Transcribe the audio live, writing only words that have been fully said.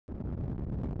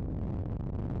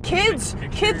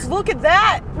kids, look at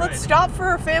that. Let's stop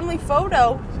for a family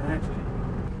photo.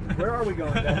 Where are we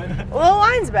going, Devin? Well, the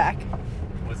line's back.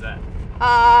 What's that?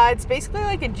 It's basically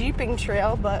like a jeeping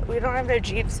trail, but we don't have a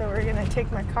Jeep, so we're gonna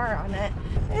take my car on it.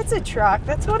 It's a truck,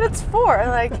 that's what it's for.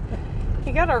 Like,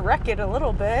 you gotta wreck it a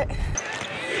little bit.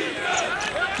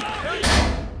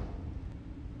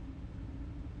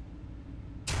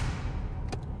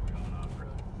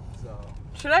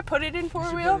 Should I put it in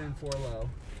four-wheel? Put it in 4 low.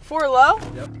 4 low?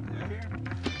 Yep.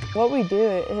 What we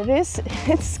do,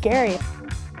 it's scary.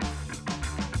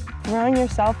 Throwing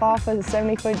yourself off of a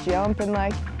 70-foot jump, and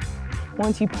like,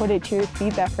 once you put it to your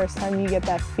feet that first time, you get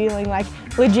that feeling, like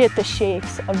legit the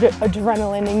shakes of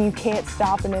adrenaline, and you can't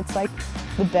stop, and it's like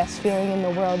the best feeling in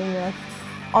the world, and you're like,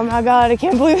 oh my God, I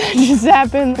can't believe that just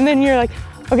happened. And then you're like,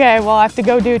 okay, well, I have to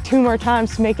go do it 2 more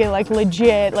times to make it like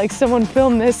legit, like someone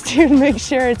film this to make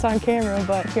sure it's on camera.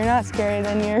 But if you're not scary,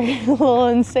 then you're a little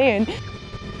insane.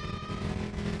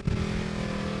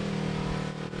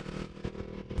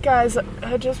 Guys,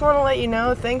 I just want to let you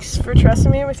know, thanks for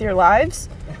trusting me with your lives.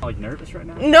 Are you nervous right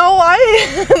now? No,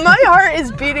 my heart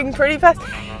is beating pretty fast.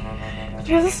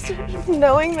 Just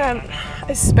knowing that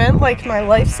I spent like my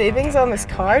life savings on this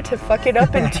car to fuck it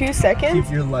up in 2 seconds.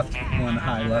 Keep your left one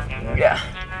high left. Yeah.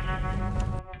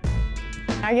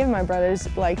 I give my brothers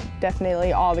like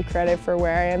definitely all the credit for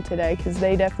where I am today, because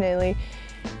they definitely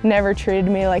never treated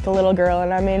me like a little girl.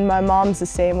 And I mean, my mom's the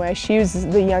same way. She was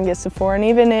the youngest of 4, and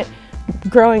even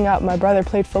growing up, my brother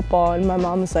played football, and my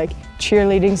mom was like,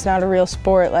 cheerleading's not a real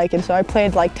sport, like, and so I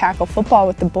played like tackle football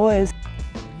with the boys.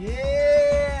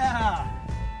 Yeah!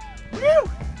 Woo!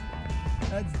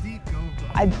 That's deep, go.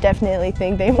 I definitely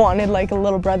think they wanted like a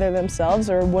little brother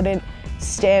themselves, or wouldn't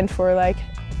stand for like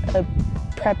a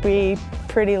preppy,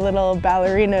 pretty little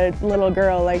ballerina little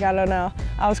girl. Like, I don't know.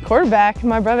 I was quarterback,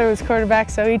 my brother was quarterback,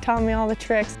 so he taught me all the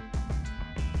tricks.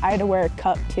 I had to wear a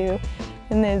cup too.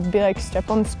 And they'd be like, step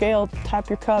on the scale, tap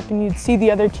your cup, and you'd see the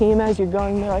other team as you're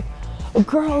going. They're like, a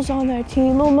girl's on that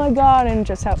team, oh my God. And it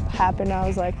just happened, I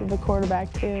was like the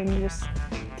quarterback too, and just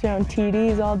throwing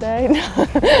TDs all day.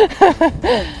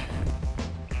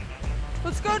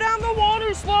 Let's go down the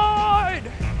water slide.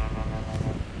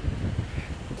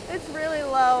 It's really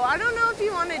low. I don't know if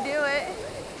you want to do it.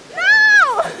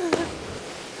 No!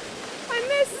 I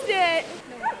missed it.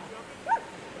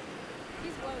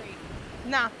 He's worried.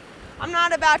 Nah. I'm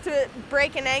not about to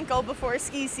break an ankle before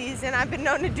ski season. I've been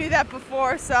known to do that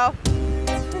before, so.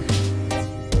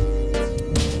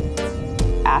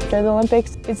 After the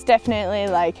Olympics, it's definitely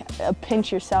like a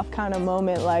pinch yourself kind of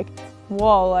moment, like,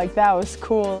 whoa, like that was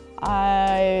cool.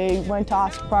 I went to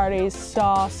Oscar parties,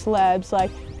 saw celebs,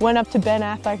 like went up to Ben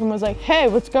Affleck and was like, hey,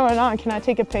 what's going on? Can I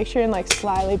take a picture? And like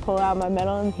slyly pull out my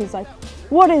medal, and he's like,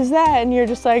 what is that? And you're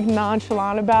just like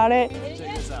nonchalant about it.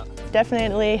 Check this out.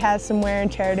 Definitely has some wear and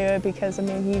tear to it, because I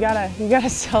mean, you gotta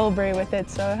celebrate with it.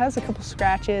 So it has a couple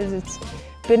scratches. It's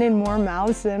been in more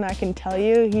mouths than I can tell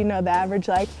you. You know, the average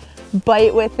like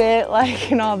bite with it,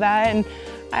 like, and all that. And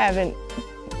I haven't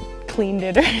cleaned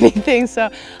it or anything, so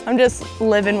I'm just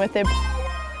living with it.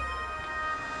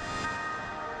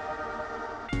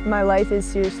 My life is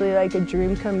seriously like a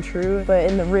dream come true, but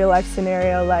in the real life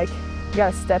scenario, like, you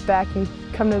gotta step back and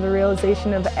come to the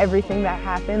realization of everything that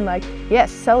happened. Like, yes,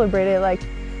 celebrate it. Like,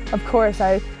 of course,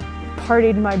 I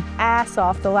partied my ass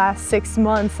off the last 6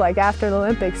 months, like after the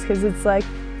Olympics, because it's like,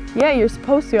 yeah, you're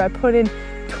supposed to. I put in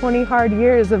 20 hard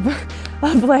years of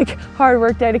like hard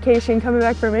work, dedication, coming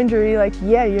back from injury. Like,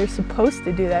 yeah, you're supposed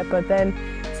to do that, but then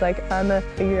it's like, I'm gonna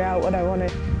figure out what I want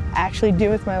to actually do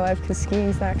with my life, because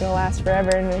skiing's not gonna last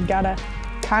forever, and I gotta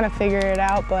kind of figure it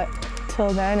out. But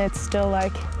till then, it's still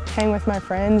like hang with my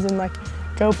friends and like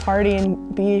go party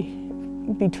and be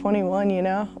 21, you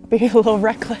know, be a little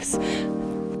reckless.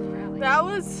 That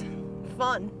was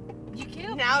fun. You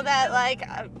killed. Now that like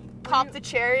I popped the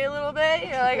cherry a little bit,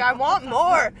 you're like, I want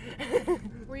more.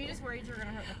 Were you just worried you were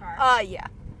gonna hurt the car? Yeah.